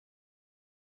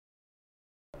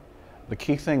The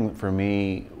key thing for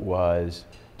me was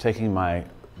taking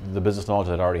the business knowledge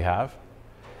that I already have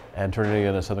and turning it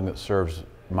into something that serves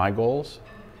my goals.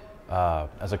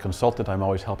 As a consultant, I'm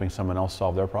always helping someone else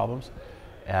solve their problems.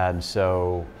 And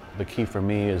so the key for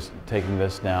me is taking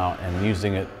this now and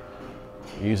using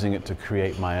it to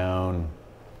create my own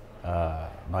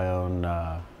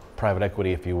private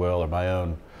equity, if you will, or my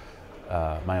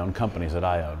own companies that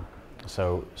I own.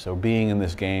 So being in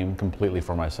this game completely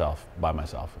for myself, by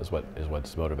myself, is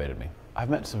what's motivated me. I've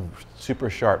met some super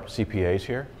sharp CPAs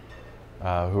here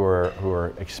who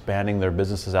are expanding their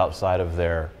businesses outside of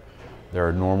their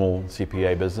normal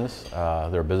CPA business.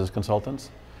 They're business consultants.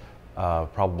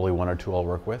 Probably one or two I'll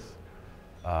work with.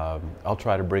 I'll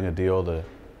try to bring a deal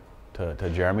to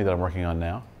Jeremy that I'm working on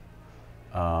now.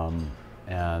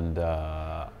 And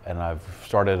I've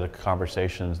started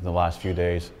conversations in the last few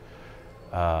days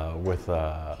with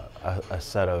a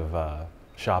set of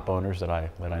shop owners that I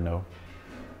know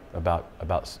about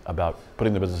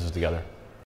putting the businesses together.